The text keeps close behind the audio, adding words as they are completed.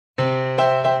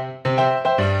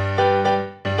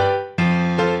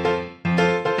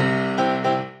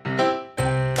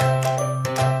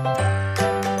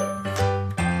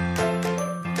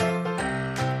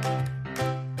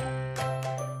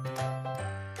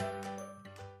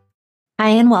Hi,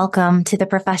 and welcome to the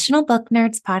Professional Book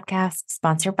Nerds podcast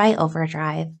sponsored by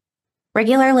Overdrive.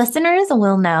 Regular listeners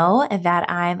will know that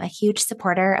I'm a huge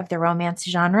supporter of the romance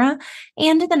genre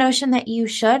and the notion that you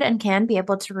should and can be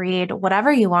able to read whatever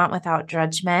you want without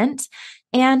judgment.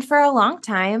 And for a long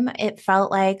time, it felt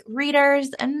like readers,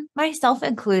 and myself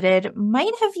included,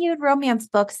 might have viewed romance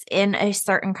books in a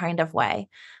certain kind of way.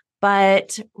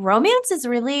 But romance has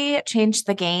really changed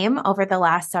the game over the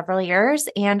last several years.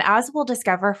 And as we'll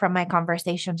discover from my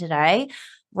conversation today,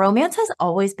 romance has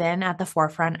always been at the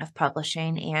forefront of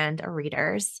publishing and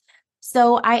readers.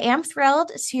 So I am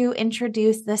thrilled to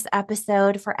introduce this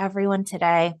episode for everyone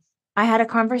today. I had a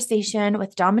conversation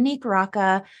with Dominique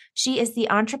Raccah. She is the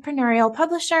entrepreneurial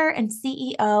publisher and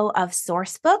CEO of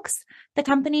Sourcebooks, the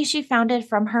company she founded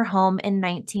from her home in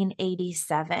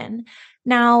 1987.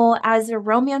 Now, as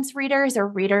romance readers or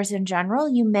readers in general,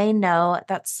 you may know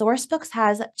that Sourcebooks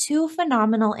has two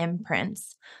phenomenal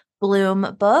imprints,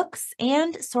 Bloom Books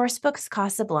and Sourcebooks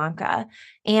Casablanca,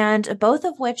 and both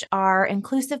of which are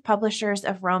inclusive publishers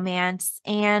of romance.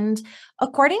 And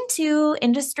according to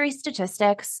industry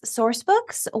statistics,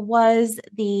 Sourcebooks was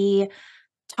the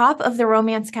top of the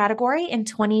romance category in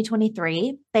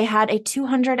 2023. They had a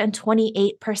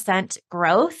 228%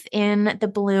 growth in the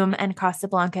Bloom and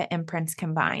Casablanca imprints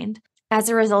combined. As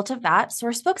a result of that,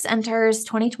 Sourcebooks enters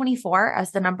 2024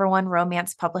 as the number one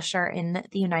romance publisher in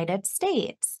the United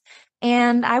States.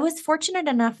 And I was fortunate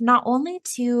enough not only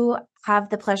to have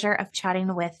the pleasure of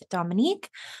chatting with Dominique,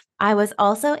 I was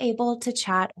also able to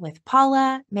chat with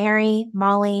Paula, Mary,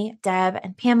 Molly, Deb,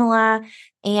 and Pamela,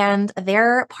 and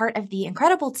they're part of the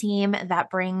incredible team that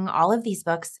bring all of these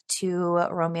books to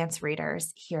romance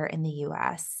readers here in the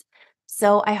US.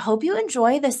 So I hope you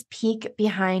enjoy this peek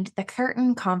behind the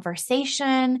curtain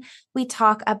conversation. We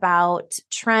talk about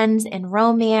trends in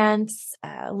romance,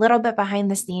 a little bit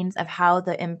behind the scenes of how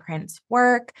the imprints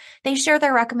work. They share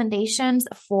their recommendations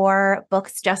for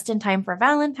books just in time for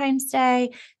Valentine's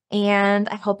Day. And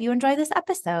I hope you enjoy this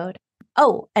episode.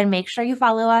 Oh, and make sure you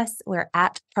follow us. We're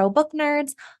at Pro Book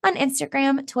Nerds on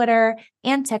Instagram, Twitter,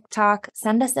 and TikTok.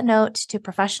 Send us a note to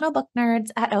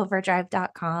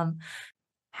professionalbooknerds@overdrive.com.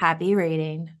 Happy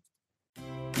reading.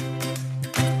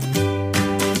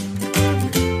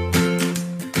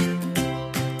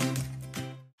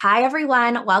 Hi,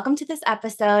 everyone. Welcome to this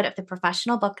episode of the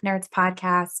Professional Book Nerds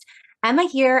podcast. Emma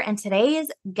here, and today's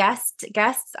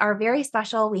guests are very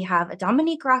special. We have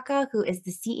Dominique Raccah, who is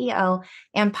the CEO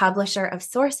and publisher of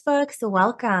Sourcebooks.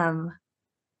 Welcome.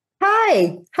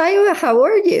 Hi, how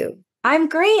are you? I'm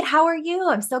great. How are you?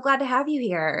 I'm so glad to have you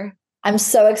here. I'm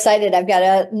so excited. I've got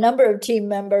a number of team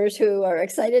members who are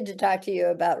excited to talk to you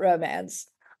about romance.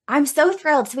 I'm so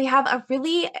thrilled. So we have a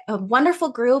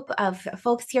wonderful group of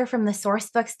folks here from the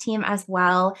Sourcebooks team as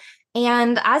well.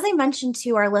 And as I mentioned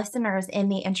to our listeners in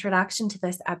the introduction to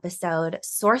this episode,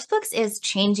 Sourcebooks is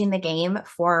changing the game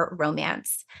for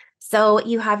romance. So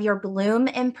you have your Bloom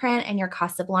imprint and your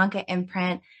Casablanca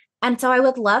imprint. And so I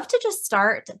would love to just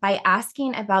start by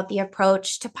asking about the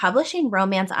approach to publishing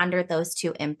romance under those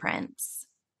two imprints.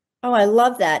 Oh, I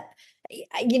love that.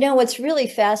 You know, what's really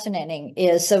fascinating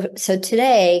is, so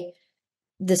today,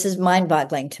 this is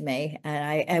mind-boggling to me,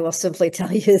 and I will simply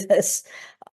tell you this.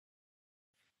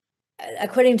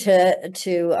 According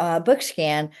to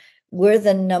BookScan, we're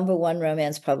the number one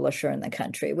romance publisher in the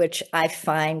country, which I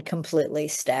find completely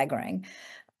staggering.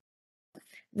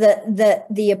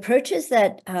 The approaches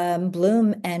that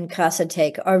Bloom and Casa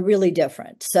take are really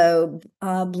different. So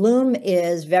Bloom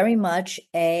is very much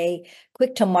a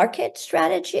quick to market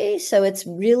strategy. So it's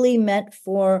really meant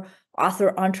for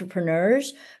author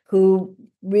entrepreneurs who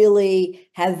really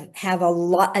have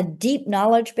a deep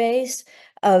knowledge base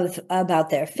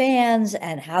about their fans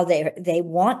and how they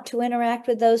want to interact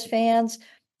with those fans.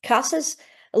 Casa's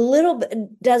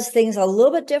does things a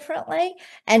little bit differently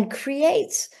and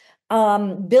creates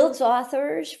builds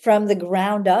authors from the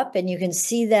ground up, and you can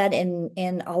see that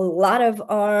in a lot of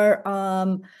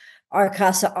our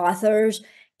Casa authors,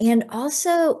 and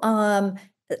also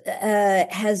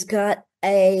has got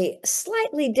a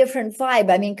slightly different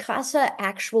vibe. I mean, Casa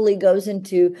actually goes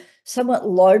into somewhat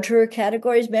larger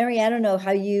categories. Mary, I don't know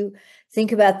how you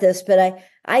think about this, but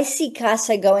I see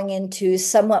Casa going into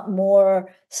somewhat more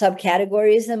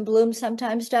subcategories than Bloom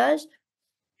sometimes does.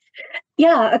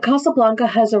 Yeah, Casablanca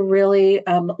has a really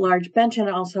large bench and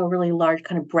also a really large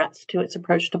kind of breadth to its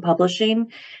approach to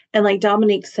publishing. And like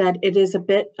Dominique said, it is a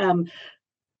bit,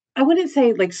 I wouldn't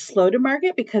say like slow to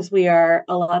market because we are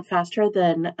a lot faster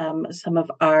than some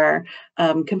of our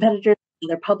competitors,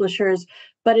 other publishers,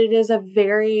 but it is a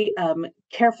very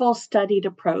careful, studied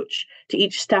approach to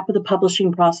each step of the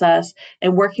publishing process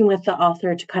and working with the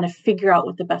author to kind of figure out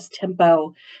what the best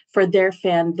tempo for their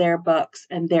fan, their books,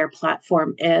 and their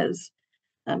platform is.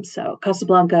 So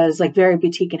Casablanca is like very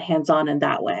boutique and hands-on in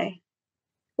that way.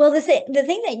 Well, the thing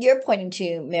that you're pointing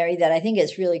to, Mary, that I think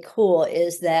is really cool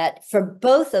is that for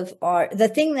both of the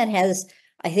thing that has,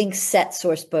 I think, set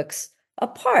Sourcebooks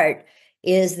apart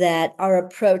is that our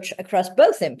approach across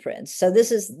both imprints. So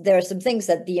there are some things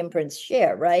that the imprints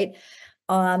share, right?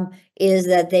 Is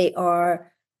that they are,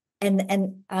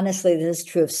 and honestly, this is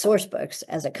true of Sourcebooks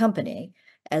as a company,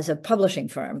 as a publishing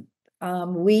firm.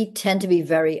 We tend to be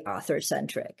very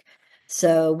author-centric.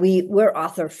 So we're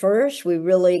author first. We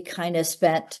really kind of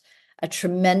spent a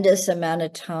tremendous amount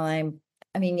of time.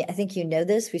 I mean, I think you know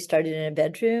this. We started in a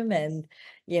bedroom and,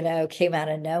 came out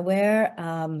of nowhere.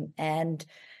 And,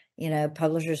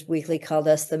 Publishers Weekly called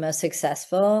us the most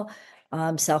successful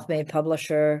self-made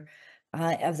publisher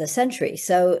of the century.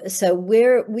 So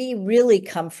we really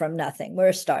come from nothing. We're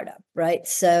a startup, right?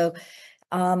 So,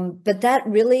 but that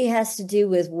really has to do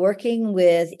with working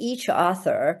with each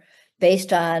author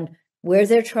based on where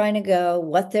they're trying to go,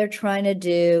 what they're trying to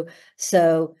do.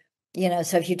 So,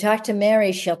 so if you talk to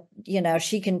Mary,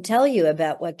 she can tell you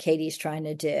about what Katie's trying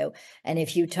to do. And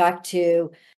if you talk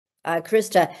to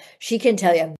Krista, she can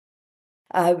tell you,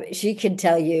 Krista can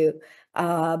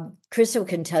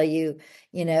tell you,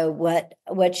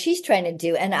 what she's trying to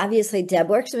do. And obviously Deb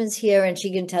Werksman's here and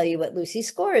she can tell you what Lucy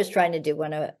Score is trying to do,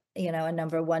 a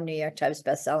 #1 New York Times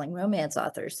bestselling romance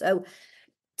author. So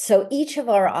each of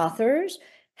our authors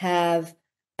have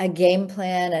a game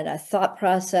plan and a thought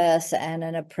process and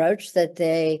an approach that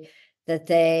they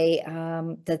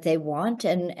want,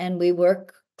 and we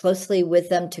work closely with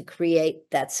them to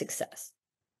create that success.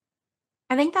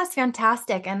 I think that's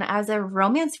fantastic. And as a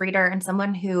romance reader and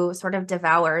someone who sort of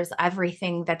devours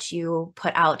everything that you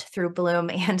put out through Bloom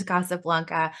and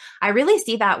Casablanca, I really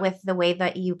see that with the way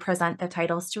that you present the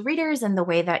titles to readers and the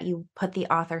way that you put the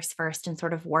authors first and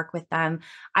sort of work with them.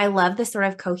 I love the sort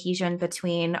of cohesion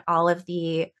between all of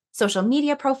the social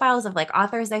media profiles of like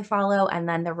authors I follow and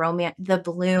then the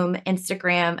Bloom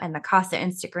Instagram and the Casa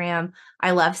Instagram.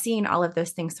 I love seeing all of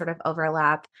those things sort of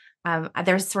overlap.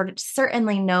 There's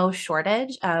certainly no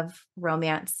shortage of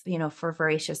romance, for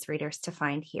voracious readers to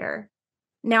find here.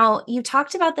 Now, you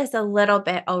talked about this a little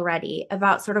bit already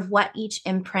about sort of what each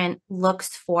imprint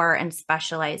looks for and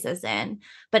specializes in.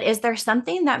 But is there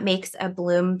something that makes a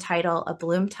Bloom title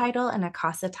and a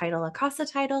Casa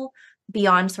title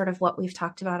beyond sort of what we've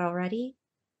talked about already?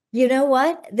 You know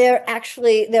what? There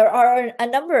are a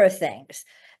number of things.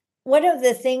 One of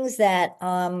the things that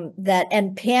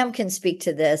and Pam can speak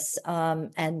to this,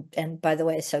 and by the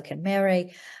way, so can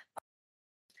Mary.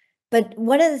 But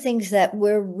one of the things that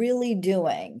we're really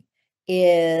doing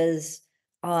is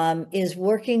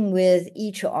working with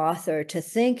each author to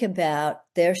think about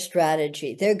their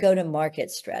strategy, their go-to-market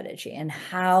strategy, and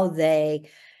how they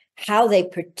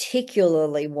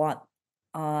particularly want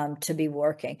to be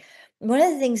working. One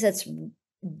of the things that's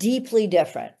deeply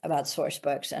different about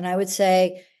Sourcebooks, and I would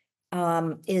say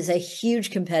is a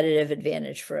huge competitive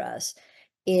advantage for us,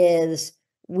 is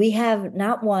we have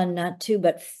not one, not two,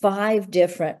 but 5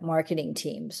 different marketing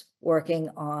teams working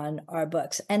on our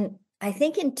books. And I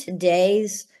think in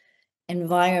today's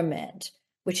environment,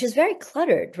 which is very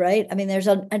cluttered, right? I mean, there's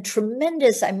a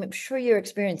tremendous, I'm sure you're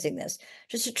experiencing this,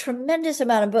 just a tremendous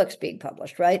amount of books being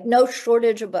published, right? No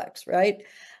shortage of books, right?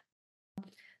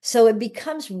 So it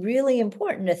becomes really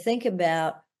important to think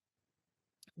about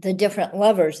the different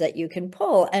levers that you can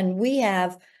pull. And we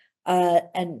have a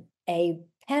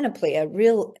panoply, a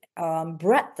real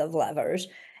breadth of levers,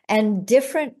 and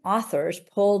different authors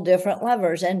pull different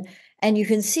levers. And you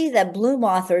can see that Bloom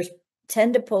authors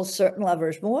tend to pull certain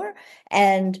levers more,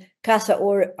 and Casa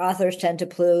authors tend to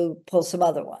pull some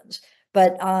other ones.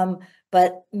 But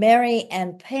Mary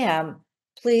and Pam,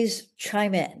 please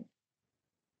chime in.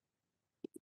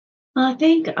 I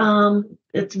think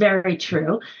it's very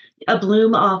true. A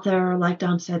Bloom author, like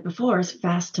Dom said before, is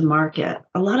fast to market.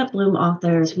 A lot of Bloom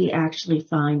authors we actually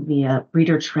find via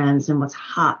reader trends and what's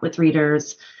hot with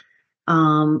readers,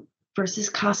 versus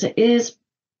Casa is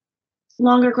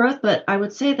longer growth. But I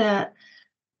would say that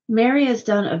Mary has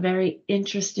done a very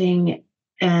interesting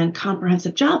and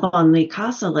comprehensive job on the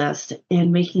CASA list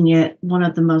in making it one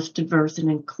of the most diverse and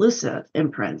inclusive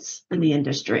imprints in the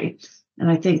industry. And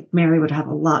I think Mary would have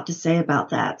a lot to say about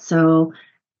that. So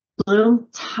Bloom,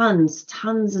 tons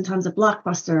and tons of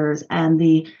blockbusters, and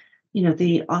the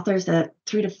authors that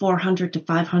 300 to 400 to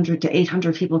 500 to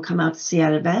 800 people come out to see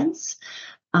at events.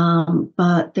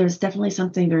 But there's definitely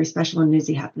something very special and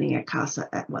newsy happening at CASA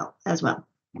as well.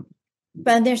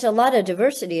 But there's a lot of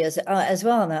diversity as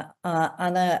well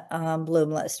on the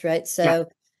Bloom list, right? So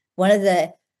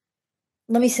let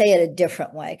me say it a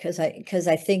different way, because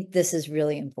I think this is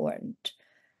really important.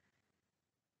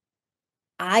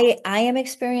 I am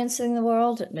experiencing the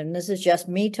world, and this is just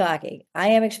me talking. I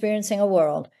am experiencing a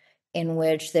world in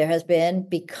which there has been,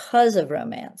 because of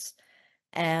romance,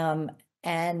 and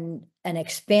an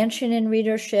expansion in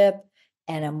readership,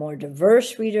 and a more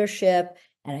diverse readership,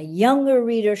 and a younger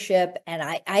readership. And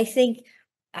I think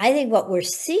what we're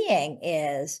seeing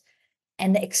is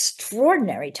an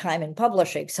extraordinary time in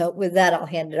publishing. So with that, I'll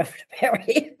hand it over to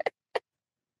Mary.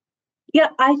 Yeah,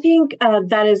 I think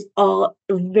that is all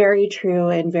very true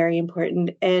and very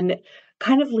important, and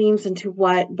kind of leans into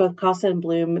what both CASA and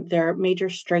Bloom, their major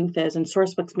strength is, and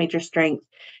Sourcebooks' major strength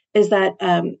is that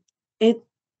it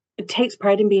takes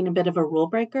pride in being a bit of a rule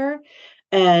breaker.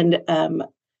 And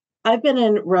I've been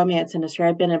in romance industry.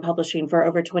 I've been in publishing for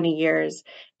over 20 years,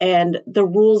 and the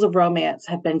rules of romance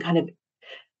have been kind of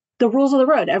the rules of the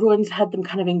road. Everyone's had them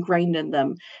kind of ingrained in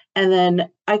them. And then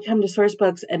I come to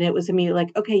Sourcebooks, and it was immediately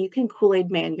like, okay, you can Kool-Aid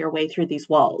man your way through these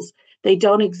walls. They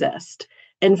don't exist.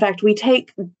 In fact, we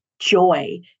take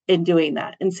joy in doing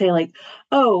that and say, like,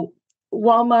 oh,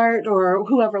 Walmart or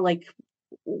whoever, like,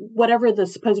 whatever the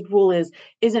supposed rule is,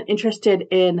 isn't interested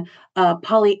in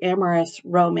polyamorous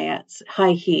romance,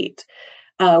 high heat,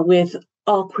 with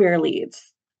all queer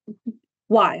leads.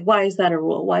 Why? Why is that a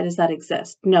rule? Why does that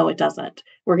exist? No, it doesn't.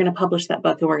 We're going to publish that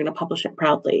book, and we're going to publish it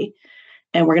proudly.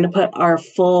 And we're going to put our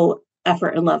full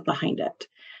effort and love behind it.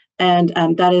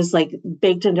 And that is like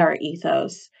baked into our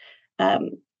ethos.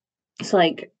 So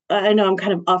like, I know I'm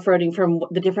kind of off-roading from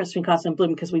the difference between CASA and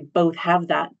Bloom, because we both have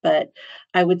that, but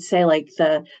I would say like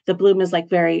the Bloom is like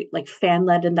very like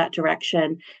fan-led in that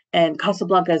direction, and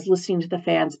Casablanca is listening to the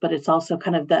fans, but it's also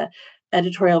kind of the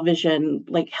editorial vision,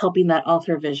 like helping that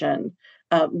author vision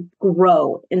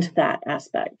grow into that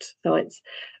aspect. So it's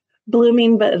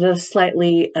blooming, but at a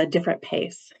slightly different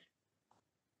pace.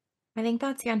 I think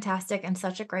that's fantastic and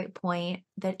such a great point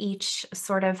that each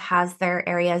sort of has their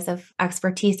areas of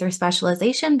expertise or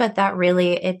specialization, but that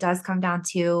really, it does come down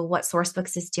to what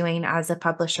Sourcebooks is doing as a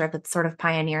publisher that's sort of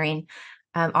pioneering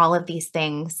all of these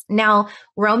things. Now,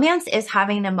 romance is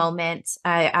having a moment,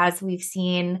 as we've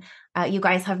seen. You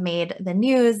guys have made the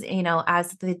news,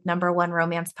 as the #1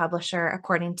 romance publisher,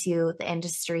 according to the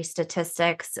industry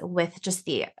statistics, with just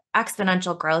the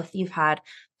exponential growth you've had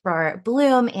for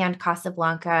Bloom and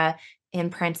Casablanca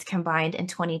imprints combined in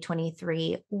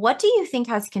 2023. What do you think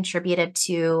has contributed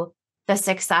to the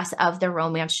success of the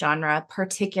romance genre,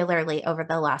 particularly over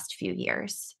the last few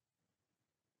years?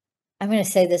 I'm going to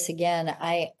say this again.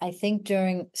 I think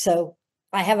so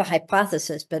I have a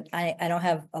hypothesis, but I don't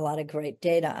have a lot of great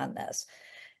data on this.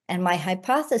 And my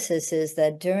hypothesis is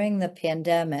that during the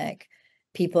pandemic,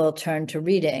 people turned to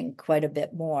reading quite a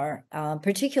bit more,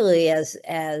 particularly as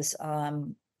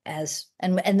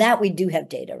that we do have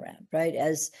data around, right?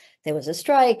 As there was a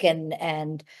strike and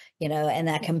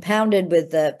that compounded with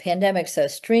the pandemic. So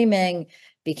streaming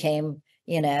became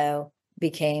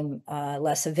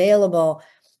less available.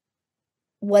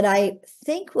 What I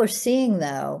think we're seeing,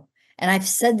 though, and I've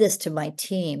said this to my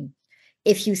team,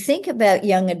 if you think about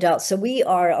young adults, so we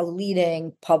are a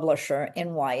leading publisher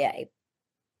in YA.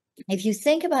 If you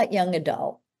think about young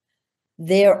adult,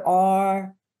 there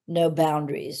are no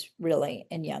boundaries really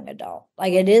in young adult.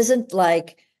 Like, it isn't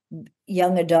like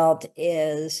young adult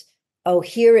is, oh,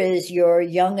 here is your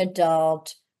young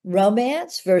adult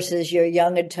romance versus your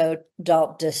young adult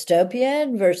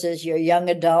dystopian versus your young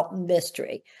adult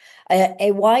mystery.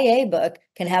 A YA book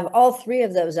can have all three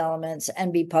of those elements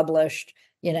and be published,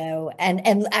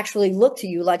 and actually look to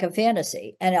you like a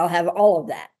fantasy, and it'll have all of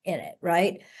that in it,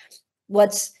 right?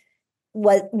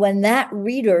 When that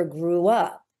reader grew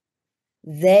up,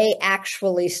 they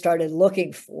actually started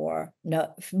looking for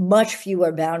much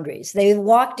fewer boundaries. They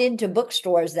walked into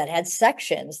bookstores that had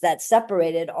sections that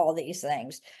separated all these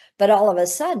things, but all of a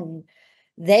sudden,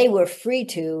 they were free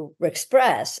to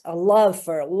express a love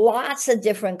for lots of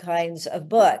different kinds of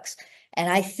books.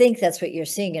 And I think that's what you're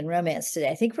seeing in romance today.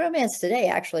 I think romance today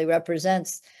actually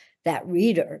represents that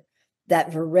reader,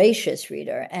 that voracious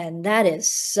reader. And that is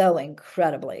so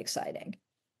incredibly exciting.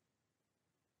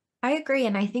 I agree.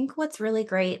 And I think what's really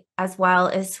great as well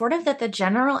is sort of that the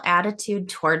general attitude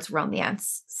towards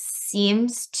romance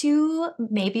seems to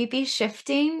maybe be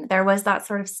shifting. There was that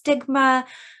sort of stigma,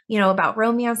 about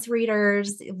romance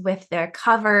readers with the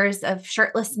covers of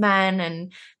shirtless men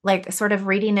and like sort of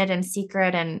reading it in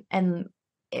secret. And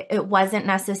it wasn't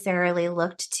necessarily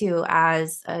looked to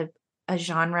as a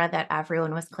genre that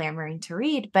everyone was clamoring to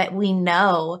read. But we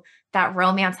know that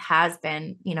romance has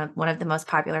been, one of the most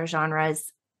popular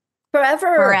genres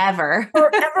Forever.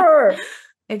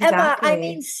 Exactly. Emma, I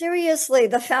mean, seriously,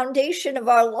 the foundation of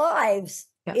our lives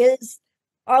Yep. is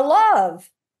our love,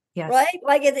 Yes. right?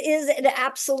 Like it is an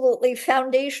absolutely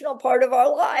foundational part of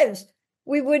our lives.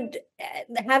 We would,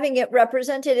 having it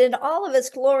represented in all of its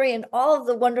glory and all of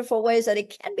the wonderful ways that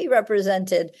it can be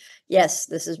represented. Yes,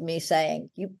 this is me saying,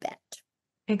 you bet.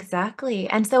 Exactly.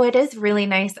 And so it is really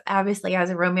nice, obviously, as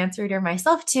a romance reader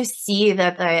myself, to see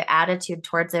that the attitude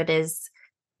towards it is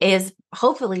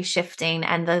hopefully shifting,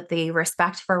 and the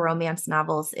respect for romance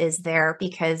novels is there,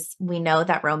 because we know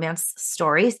that romance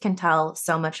stories can tell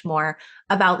so much more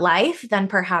about life than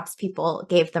perhaps people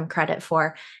gave them credit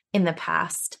for in the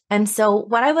past. And so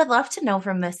what I would love to know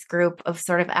from this group of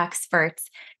sort of experts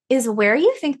is where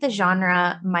you think the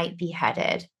genre might be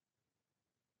headed.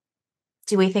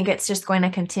 Do we think it's just going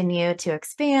to continue to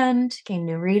expand, gain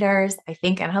new readers? I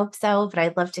think and hope so, but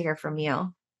I'd love to hear from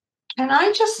you. Can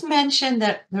I just mention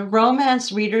that the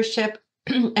romance readership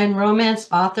and romance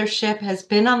authorship has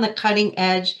been on the cutting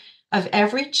edge of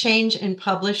every change in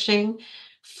publishing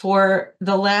for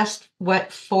the last,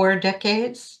 4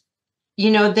 decades?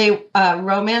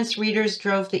 Romance readers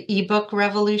drove the ebook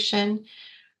revolution.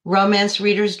 Romance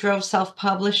readers drove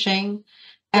self-publishing.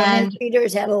 Romance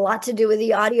readers had a lot to do with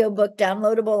the audiobook,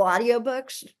 downloadable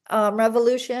audiobooks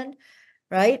revolution,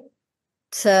 right?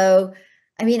 So,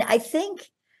 I mean, I think,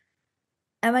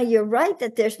 Emma, you're right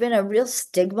that there's been a real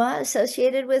stigma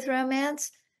associated with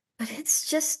romance, but it's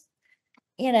just,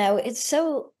 it's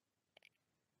so,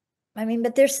 I mean,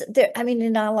 but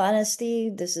in all honesty,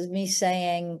 this is me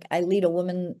saying, I lead a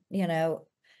woman,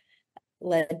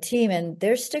 led team, and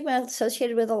there's stigma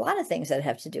associated with a lot of things that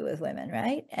have to do with women,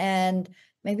 right? And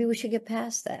maybe we should get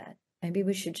past that. Maybe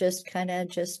we should just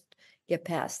get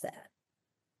past that.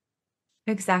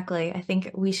 Exactly. I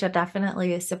think we should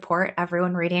definitely support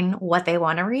everyone reading what they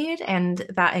want to read, and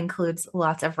that includes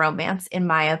lots of romance, in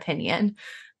my opinion.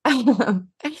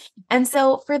 And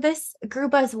so for this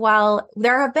group as well,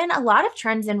 there have been a lot of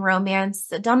trends in romance.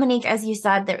 Dominique, as you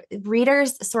said, that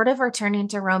readers sort of are turning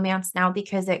to romance now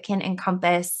because it can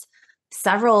encompass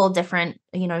several different,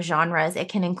 genres. It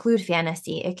can include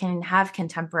fantasy, it can have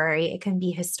contemporary, it can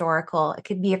be historical, it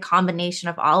could be a combination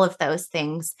of all of those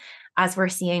things, as we're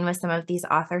seeing with some of these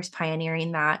authors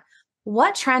pioneering that.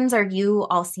 What trends are you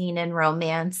all seeing in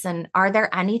romance, and are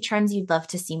there any trends you'd love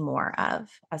to see more of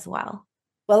as well?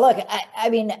 Well, look, I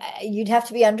mean, you'd have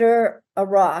to be under a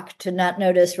rock to not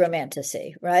notice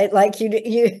romantasy, right? Like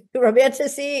you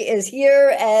romantasy is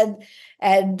here, and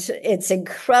it's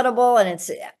incredible, and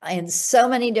it's in so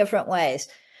many different ways.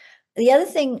 The other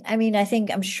thing, I mean,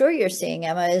 I'm sure you're seeing,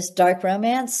 Emma, is dark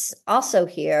romance also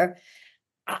here.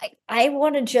 I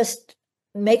want to just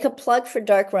make a plug for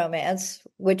dark romance,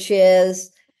 which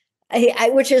is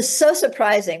so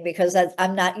surprising, because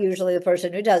I'm not usually the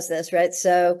person who does this, right?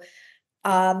 So,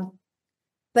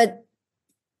 but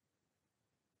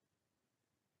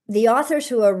the authors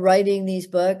who are writing these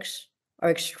books are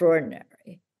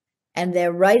extraordinary, and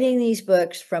they're writing these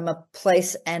books from a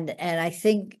place, and I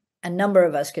think a number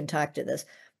of us can talk to this,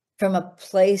 from a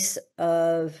place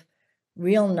of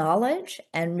real knowledge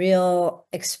and real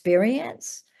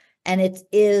experience. And it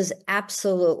is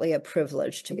absolutely a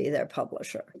privilege to be their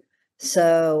publisher.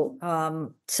 So,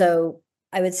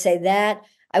 I would say that.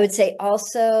 I would say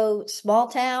also Small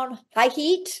Town High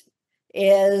Heat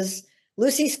is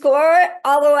Lucy Score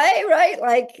all the way, right?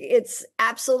 Like it's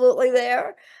absolutely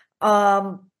there.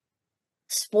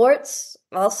 Sports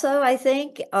also, I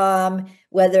think,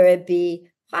 whether it be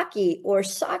hockey or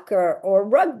soccer or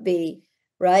rugby,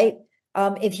 right?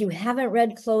 If you haven't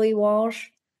read Chloe Walsh,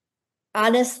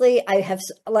 honestly, I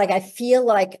feel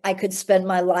like I could spend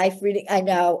my life reading. I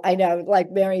know,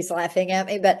 like Mary's laughing at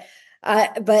me,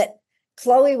 but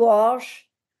Chloe Walsh,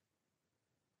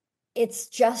 it's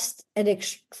just an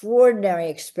extraordinary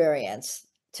experience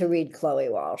to read Chloe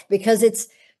Walsh, because it's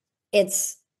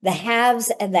the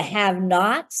haves and the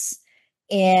have-nots,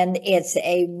 and it's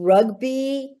a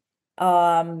rugby,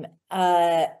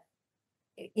 Irish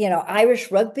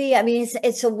rugby. I mean,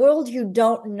 it's a world you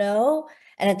don't know,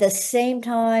 and at the same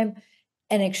time,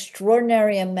 an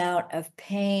extraordinary amount of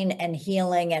pain and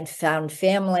healing and found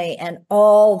family and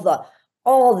all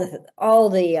all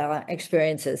the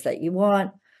experiences that you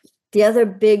want. The other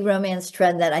big romance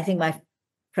trend that I think my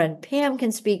friend Pam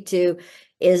can speak to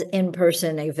is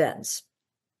in-person events.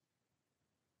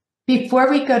 Before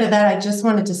we go to that, I just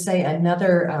wanted to say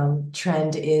another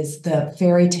trend is the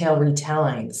fairy tale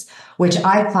retellings, which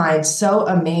I find so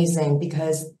amazing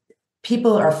because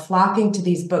people are flocking to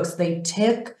these books. They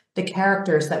take the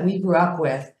characters that we grew up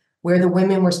with, where the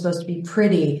women were supposed to be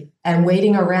pretty and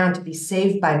waiting around to be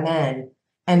saved by men.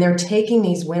 And they're taking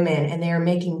these women and they're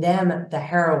making them the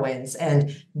heroines,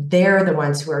 and they're the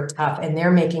ones who are tough, and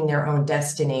they're making their own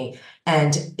destiny.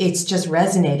 And it's just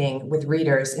resonating with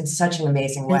readers in such an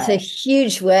amazing way. It's a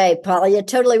huge way, Paula. You're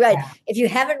totally right. Yeah. If you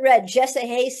haven't read Jessa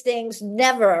Hastings'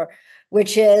 Never,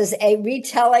 which is a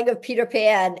retelling of Peter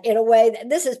Pan in a way that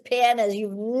this is Pan as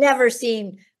you've never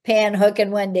seen Pan, Hook,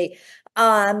 and Wendy.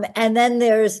 And then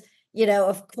there's,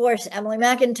 of course, Emily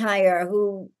McIntyre,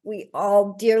 who we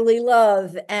all dearly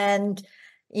love. And,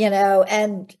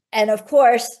 and of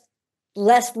course,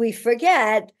 lest we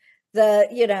forget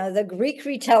the Greek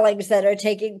retellings that are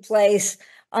taking place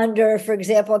under, for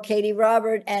example, Katie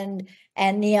Robert and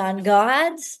Neon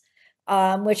Gods,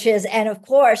 which is, and of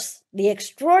course, the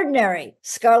extraordinary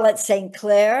Scarlett St.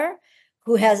 Clair,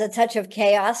 who has A Touch of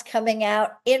Chaos coming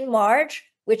out in March,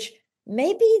 which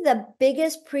may be the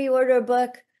biggest pre-order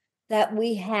book that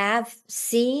we have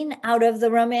seen out of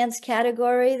the romance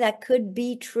category. That could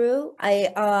be true.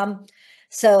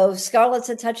 So Scarlett's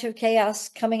A Touch of Chaos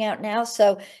coming out now.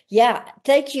 So yeah,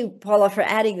 thank you, Paula, for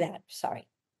adding that. Sorry.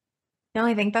 No,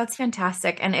 I think that's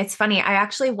fantastic. And it's funny, I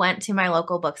actually went to my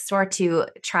local bookstore to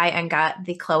try and get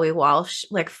the Chloe Walsh,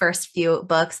 first few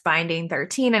books, Binding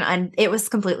 13, and it was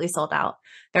completely sold out.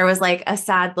 There was a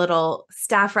sad little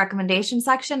staff recommendation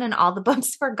section and all the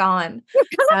books were gone.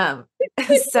 So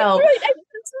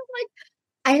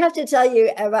I have to tell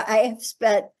you, Emma, I have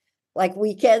spent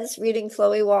weekends reading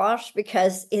Chloe Walsh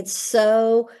because it's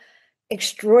so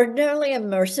extraordinarily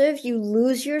immersive. You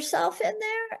lose yourself in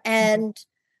there. And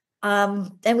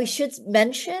we should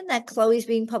mention that Chloe's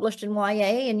being published in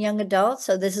YA and young adults.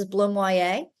 So this is Bloom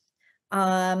YA.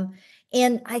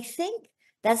 And I think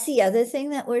that's the other thing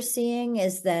that we're seeing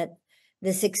is that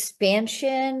this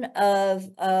expansion of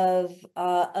YA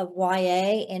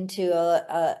into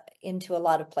a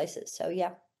lot of places. So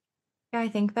yeah. Yeah, I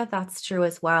think that that's true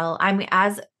as well. I mean,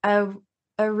 as a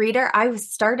reader, I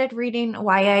started reading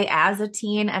YA as a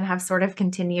teen and have sort of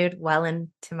continued well into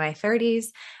my 30s,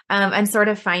 and sort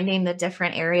of finding the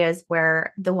different areas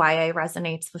where the YA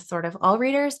resonates with sort of all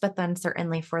readers, but then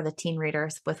certainly for the teen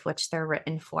readers with which they're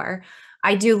written for.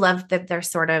 I do love that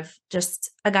there's sort of just,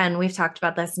 again, we've talked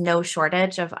about this, no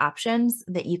shortage of options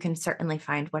that you can certainly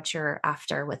find what you're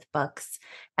after with books.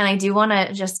 And I do want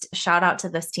to just shout out to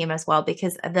this team as well,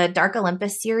 because the Dark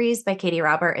Olympus series by Katie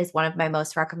Robert is one of my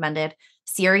most recommended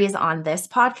series on this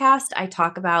podcast. I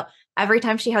talk about every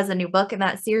time she has a new book in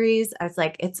that series.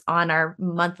 It's on our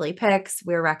monthly picks.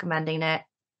 We're recommending it.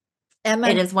 Emma,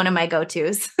 it is one of my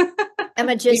go-tos.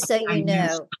 Emma, just so you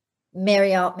know,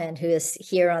 Mary Altman, who is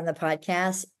here on the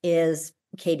podcast, is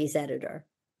Katie's editor.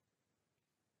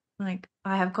 I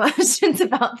have questions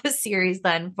about the series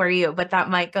then for you, but that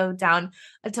might go down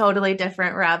a totally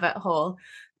different rabbit hole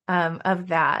of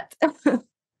that.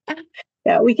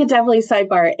 Yeah, we could definitely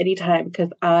sidebar at any time because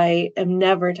I am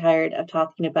never tired of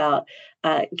talking about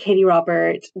Katie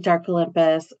Robert, Dark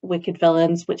Olympus, Wicked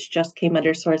Villains, which just came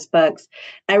under Sourcebooks.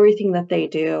 Everything that they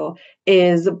do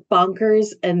is bonkers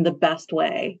in the best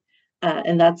way.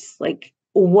 And that's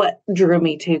what drew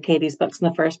me to Katie's books in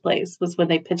the first place, was when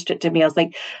they pitched it to me. I was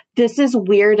like, this is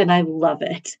weird and I love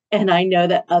it. And I know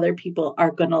that other people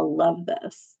are going to love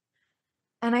this.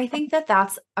 And I think that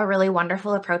that's a really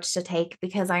wonderful approach to take,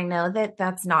 because I know that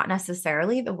that's not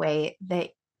necessarily the way that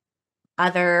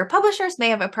other publishers may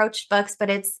have approached books, but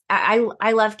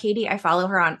I love Katie. I follow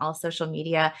her on all social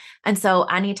media. And so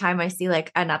anytime I see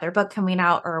another book coming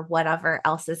out or whatever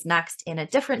else is next in a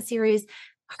different series,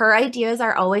 her ideas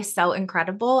are always so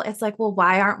incredible. It's well,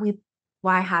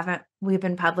 why haven't we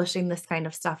been publishing this kind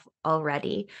of stuff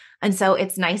already? And so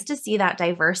it's nice to see that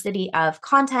diversity of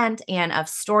content and of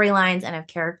storylines and of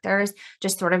characters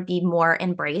just sort of be more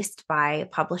embraced by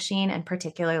publishing, and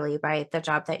particularly by the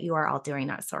job that you are all doing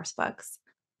at Sourcebooks.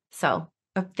 So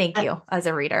thank you as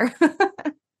a reader.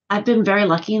 I've been very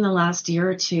lucky in the last year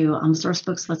or two.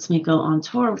 Sourcebooks lets me go on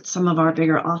tour with some of our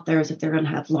bigger authors if they're going to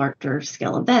have larger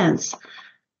scale events.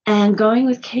 And going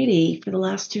with Katie for the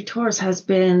last 2 tours has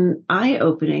been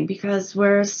eye-opening, because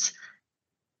whereas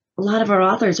a lot of our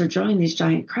authors are drawing these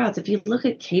giant crowds, if you look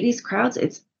at Katie's crowds,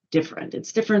 it's different.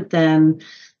 It's different than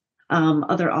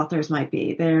other authors might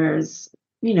be. There's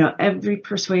every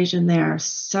persuasion there,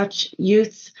 such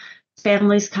youth,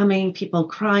 families coming, people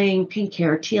crying, pink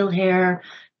hair, teal hair,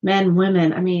 men,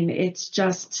 women. I mean, it's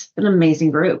just an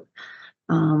amazing group.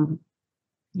 I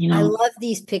love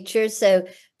these pictures. So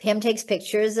Pam takes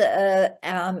pictures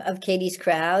of Katie's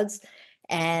crowds,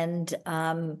 and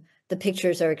the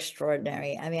pictures are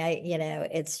extraordinary. I mean,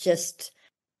 it's just,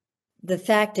 the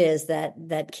fact is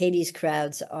that Katie's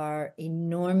crowds are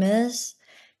enormous,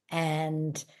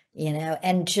 and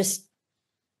and just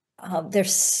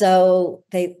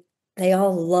they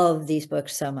all love these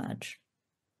books so much.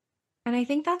 And I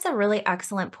think that's a really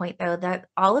excellent point, though, that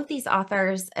all of these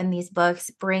authors and these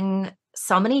books bring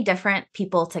so many different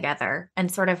people together and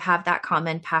sort of have that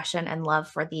common passion and love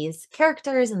for these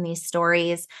characters and these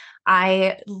stories.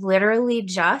 I literally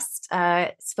just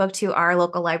spoke to our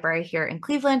local library here in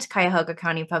Cleveland, Cuyahoga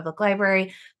County Public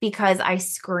Library, because I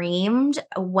screamed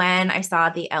when I saw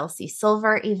the Elsie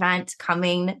Silver event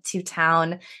coming to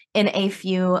town in a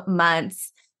few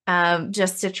months,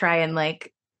 just to try and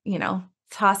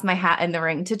toss my hat in the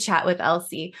ring to chat with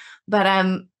Elsie.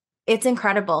 But it's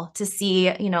incredible to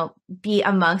see, be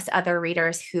amongst other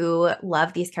readers who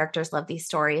love these characters, love these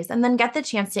stories, and then get the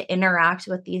chance to interact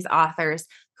with these authors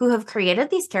who have created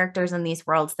these characters and these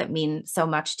worlds that mean so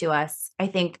much to us. I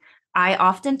think I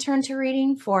often turn to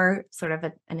reading for sort of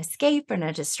an escape and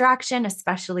a distraction,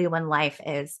 especially when life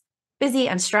is busy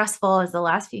and stressful, as the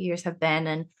last few years have been.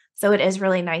 And so it is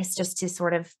really nice just to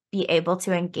sort of be able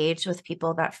to engage with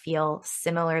people that feel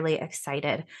similarly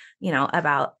excited,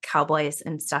 about cowboys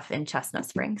and stuff in Chestnut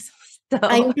Springs. So.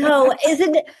 I know.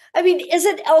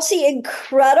 Isn't Elsie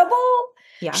incredible?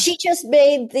 Yeah. She just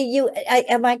made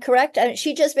am I correct?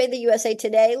 She just made the USA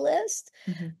Today list.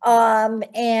 Mm-hmm.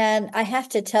 And I have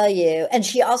to tell you, and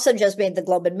she also just made the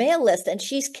Globe and Mail list, and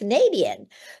she's Canadian.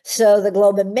 So the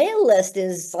Globe and Mail list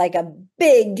is like a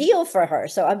big deal for her.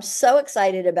 So I'm so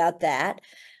excited about that.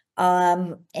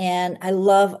 And I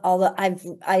love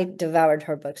I devoured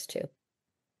her books too.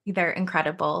 They're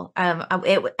incredible.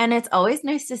 And it's always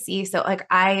nice to see. So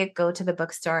I go to the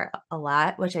bookstore a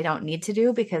lot, which I don't need to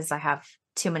do because I have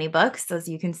too many books, as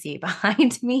you can see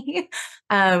behind me.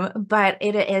 But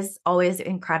it is always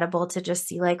incredible to just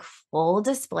see full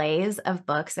displays of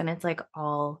books. And it's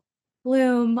all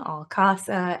Bloom, all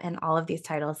Casa, and all of these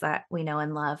titles that we know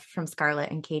and love from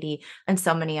Scarlett and Katie and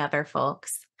so many other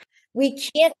folks. We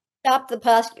can't stop the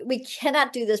podcast. We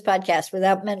cannot do this podcast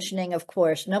without mentioning, of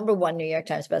course, #1 New York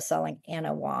Times bestselling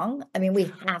Anna Wong. I mean,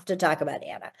 we have to talk about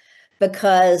Anna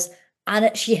because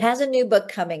she has a new book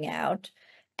coming out,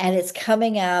 and it's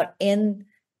coming out in,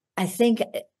 I think,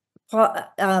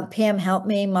 Pam, help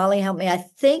me, Molly, help me. I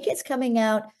think it's coming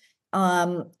out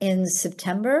in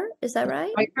September. Is that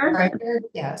right?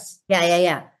 Yes.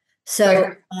 Yeah.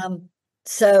 So,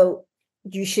 so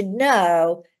you should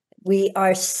know, we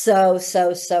are so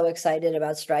excited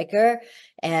about Stryker,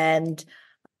 and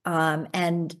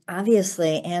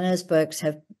obviously Anna's books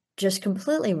have just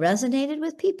completely resonated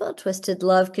with people. Twisted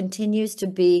Love continues to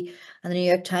be on the New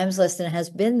York Times list and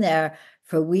has been there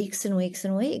for weeks and weeks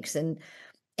and weeks. And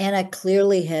Anna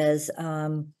clearly has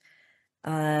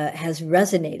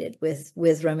resonated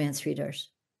with romance readers.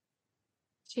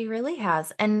 She really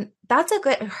has. And that's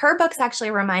her books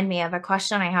actually remind me of a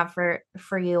question I have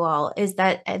for you all, is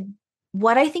that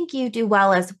what I think you do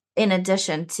well, is in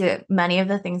addition to many of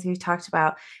the things we've talked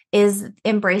about, is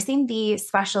embracing the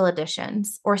special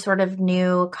editions or sort of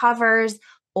new covers,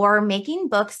 or making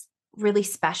books really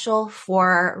special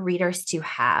for readers to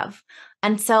have.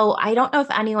 And so I don't know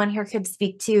if anyone here could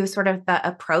speak to sort of the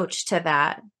approach to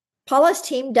that. Paula's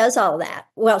team does all that.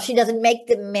 Well, she doesn't make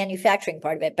the manufacturing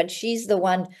part of it, but she's the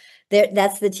one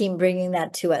that's the team bringing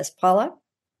that to us. Paula?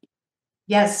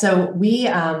 Yes. So we,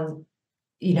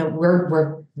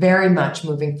 we're very much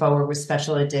moving forward with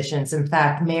special editions. In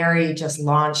fact, Mary just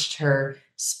launched her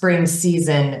spring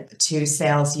season 2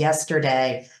 sales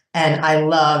yesterday. And I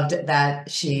loved that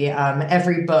she,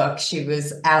 every book she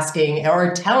was asking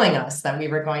or telling us that we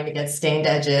were going to get stained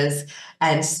edges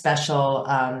and special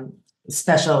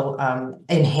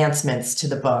enhancements to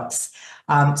the books.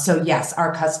 So yes,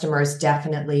 our customers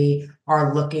definitely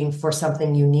are looking for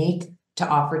something unique to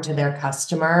offer to their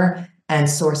customer. And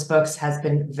Sourcebooks has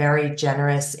been very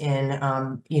generous in,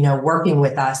 working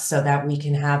with us so that we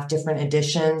can have different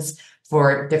editions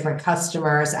for different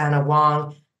customers. Anna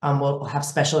Wong will have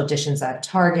special editions at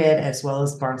Target as well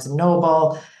as Barnes &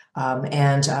 Noble.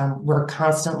 And we're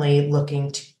constantly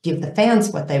looking to give the fans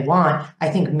what they want. I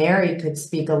think Mary could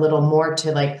speak a little more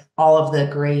to all of the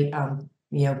great,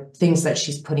 things that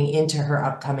she's putting into her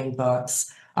upcoming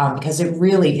books, because it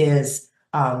really is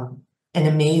an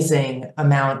amazing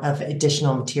amount of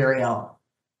additional material.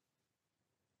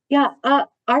 Yeah,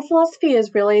 our philosophy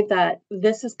is really that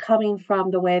this is coming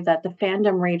from the way that the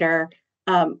fandom reader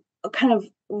kind of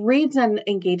reads and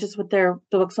engages with the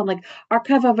books on like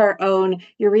Archive of Our Own.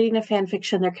 You're reading a fan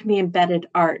fiction, there can be embedded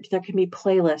art, there can be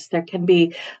playlists, there can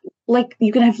be like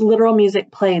you can have literal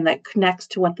music playing that connects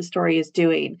to what the story is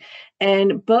doing.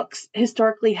 And books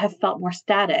historically have felt more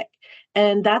static.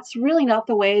 And that's really not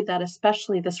the way that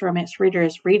especially this romance reader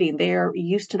is reading. They are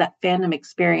used to that fandom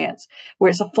experience where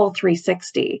it's a full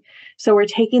 360. So we're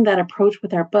taking that approach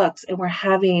with our books and we're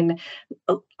having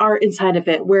art inside of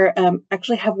it. We're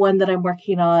actually have one that I'm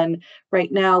working on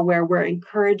right now where we're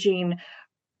encouraging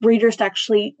readers to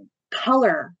actually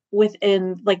color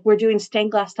within, like we're doing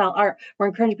stained glass style art. We're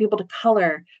encouraging people to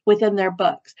color within their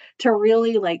books to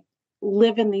really like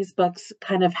live in these books,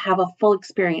 kind of have a full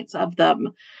experience of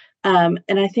them. And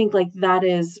I think like that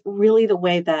is really the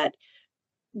way that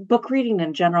book reading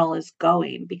in general is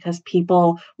going because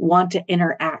people want to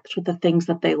interact with the things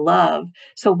that they love.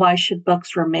 So why should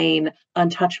books remain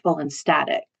untouchable and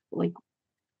static? Like,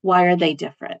 why are they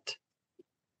different?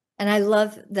 And I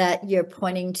love that you're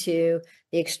pointing to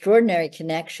the extraordinary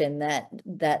connection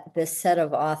that this set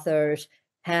of authors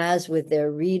has with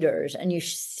their readers. And you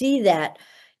see that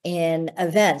in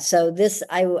events. So this,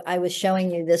 I was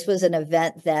showing you, this was an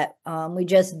event that we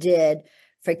just did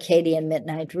for Katie and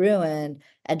Midnight Ruin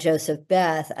at Joseph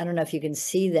Beth. I don't know if you can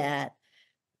see that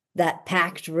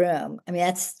packed room. I mean,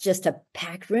 that's just a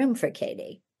packed room for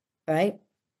Katie, right?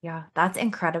 Yeah, that's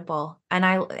incredible.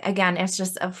 And again, it's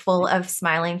just full of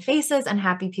smiling faces and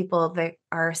happy people that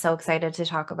are so excited to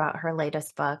talk about her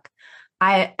latest book.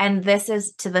 And this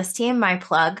is to this team, my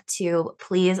plug to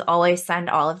please always send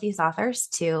all of these authors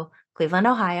to Cleveland,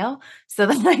 Ohio, so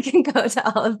that I can go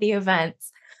to all of the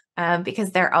events.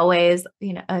 Because they're always,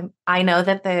 I know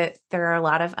that there are a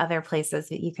lot of other places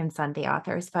that you can send the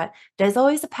authors, but there's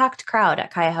always a packed crowd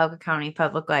at Cuyahoga County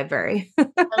Public Library.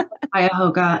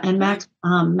 Cuyahoga and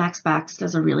Max Bax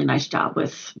does a really nice job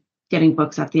with getting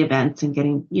books at the events and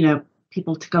getting,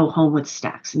 people to go home with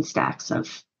stacks and stacks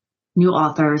of new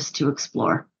authors to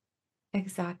explore.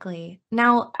 Exactly.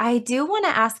 Now, I do want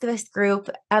to ask this group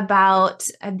about,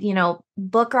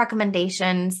 book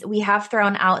recommendations. We have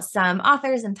thrown out some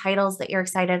authors and titles that you're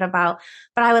excited about,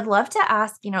 but I would love to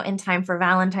ask, in time for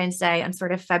Valentine's Day and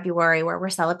sort of February, where we're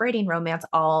celebrating romance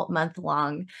all month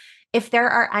long, if there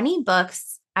are any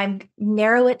books, I'm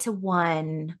narrow it to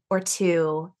one or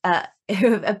two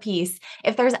a piece.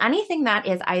 If there's anything that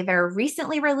is either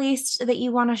recently released that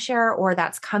you want to share or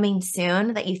that's coming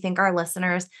soon that you think our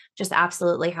listeners just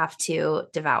absolutely have to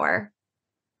devour.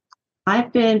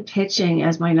 I've been pitching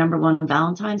as my number one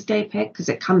Valentine's Day pick because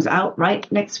it comes out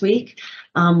right next week,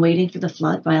 Waiting for the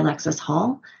Flood by Alexis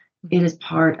Hall. It is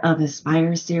part of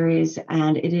Aspire series,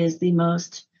 and it is the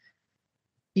most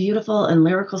beautiful and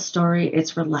lyrical story.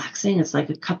 It's relaxing. It's like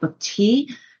a cup of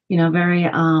tea, very,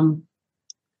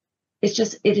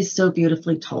 it is so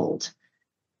beautifully told.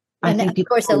 And of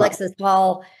course, Alexis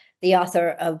Hall, the author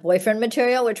of Boyfriend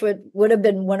Material, which would have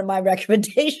been one of my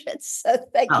recommendations. So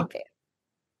thank you, Pam.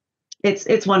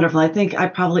 It's wonderful. I think I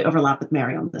probably overlap with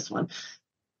Mary on this one.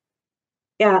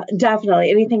 Yeah,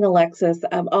 definitely. Anything Alexis.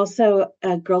 Also,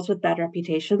 Girls with Bad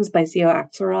Reputations by Zio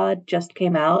Axelrod just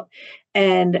came out.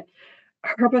 And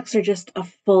her books are just a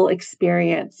full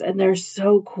experience. And they're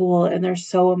so cool and they're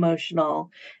so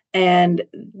emotional. And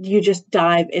you just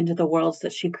dive into the worlds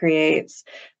that she creates.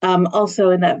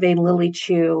 Also in that vein, Lily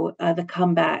Chu, The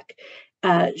Comeback.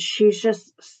 She's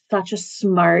just such a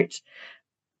smart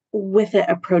with it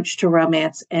approach to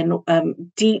romance and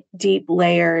deep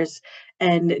layers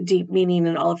and deep meaning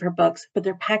in all of her books, but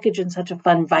they're packaged in such a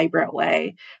fun, vibrant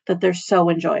way that they're so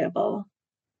enjoyable.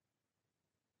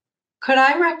 Could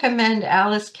I recommend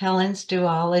Alice Kellen's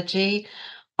duology,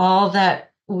 All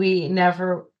That We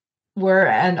Never Were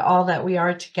and All That We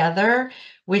Are Together,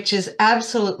 which is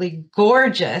absolutely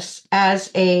gorgeous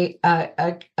as a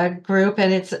group,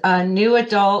 and it's a new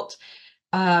adult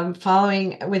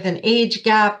following with an age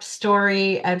gap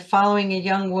story and following a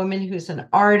young woman who's an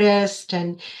artist,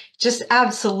 and just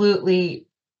absolutely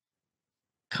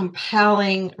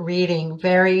compelling reading.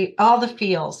 All the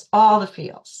feels.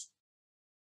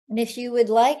 And if you would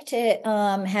like to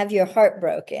have your heart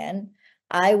broken,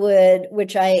 I would,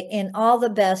 in all the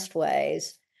best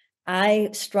ways, I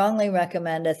strongly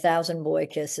recommend 1,000 Boy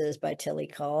Kisses by Tilly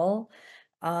Cole,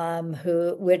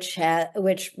 which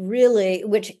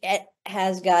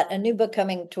has got a new book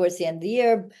coming towards the end of the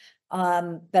year.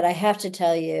 But I have to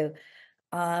tell you,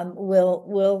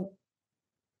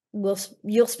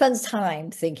 you'll spend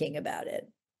time thinking about it.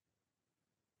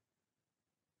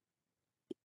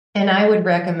 And I would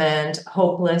recommend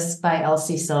Hopeless by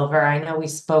Elsie Silver. I know we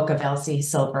spoke of Elsie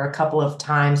Silver a couple of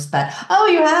times, but oh,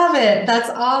 you have it. That's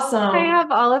awesome. I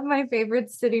have all of my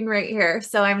favorites sitting right here.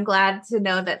 So I'm glad to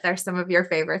know that there's some of your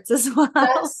favorites as well.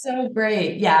 That's so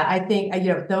great. Yeah, I think,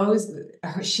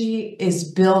 she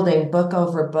is building book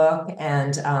over book,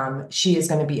 and she is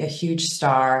going to be a huge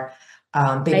star,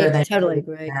 bigger than totally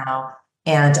agree. now.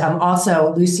 And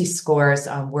also Lucy Score's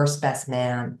Worst Best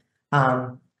Man.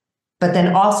 But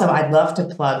then also, I'd love to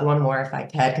plug one more if I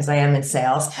can, because I am in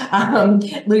sales.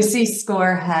 Lucy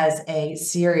Score has a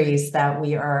series that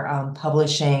we are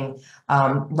publishing,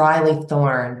 Riley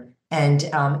Thorne, and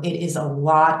it is a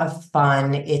lot of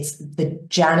fun. It's the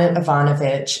Janet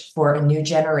Ivanovich for a new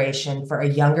generation, for a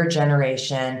younger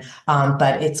generation,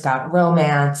 but it's got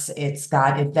romance, it's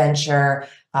got adventure.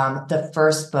 The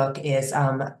first book is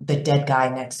The Dead Guy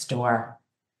Next Door,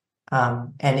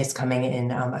 and it's coming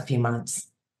in a few months.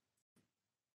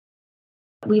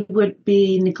 We would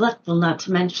be neglectful not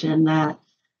to mention that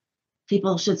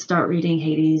people should start reading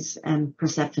Hades and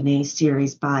Persephone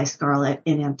series by Scarlett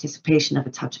in anticipation of A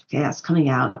Touch of Chaos coming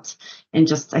out in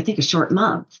just, I think, a short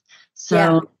month.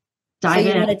 So dive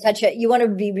in. You want to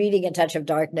be reading A Touch of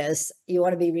Darkness. You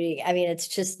want to be reading, I mean, it's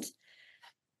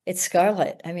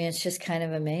Scarlett. I mean, it's just kind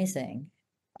of amazing.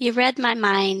 You read my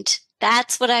mind.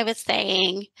 That's what I was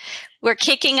saying. We're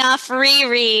kicking off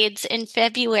rereads in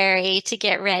February to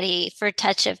get ready for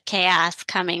Touch of Chaos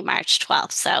coming March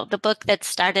 12th. So the book that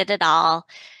started it all,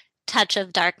 Touch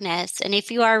of Darkness. And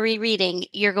if you are rereading,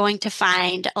 you're going to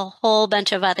find a whole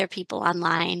bunch of other people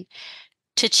online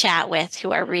to chat with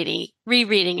who are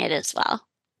rereading it as well.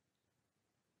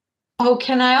 Oh,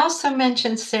 can I also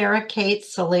mention Sarah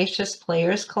Kate's Salacious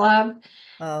Players Club?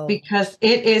 Oh. Because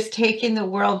it is taking the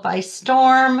world by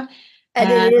storm. And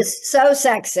it is so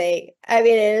sexy. I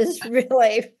mean, it is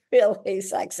really, really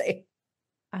sexy.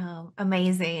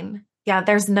 Amazing. Yeah,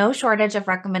 there's no shortage of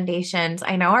recommendations.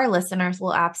 I know our listeners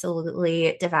will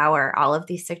absolutely devour all of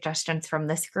these suggestions from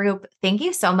this group. Thank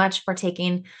you so much for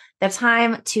taking the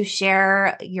time to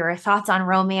share your thoughts on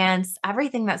romance,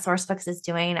 everything that Sourcebooks is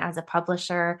doing as a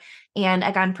publisher, and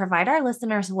again, provide our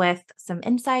listeners with some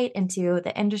insight into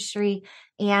the industry.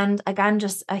 And again,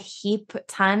 just a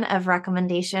ton of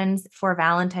recommendations for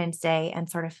Valentine's Day and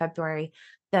sort of February,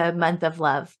 the month of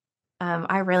love.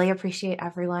 I really appreciate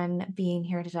everyone being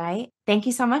here today. Thank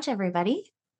you so much,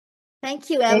 everybody. Thank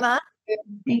you, Emma.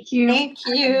 Thank you. Thank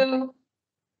you.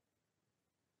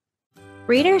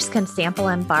 Readers can sample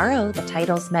and borrow the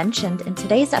titles mentioned in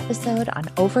today's episode on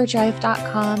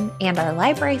overdrive.com, and our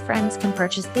library friends can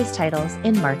purchase these titles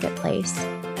in Marketplace.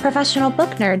 Professional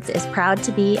Book Nerds is proud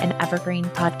to be an Evergreen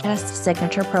Podcast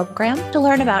signature program. To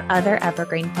learn about other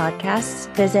Evergreen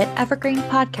podcasts, visit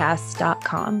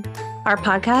evergreenpodcasts.com. Our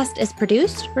podcast is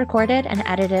produced, recorded, and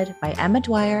edited by Emma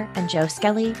Dwyer and Joe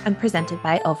Skelly and presented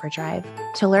by Overdrive.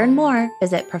 To learn more,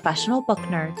 visit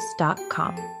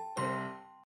professionalbooknerds.com.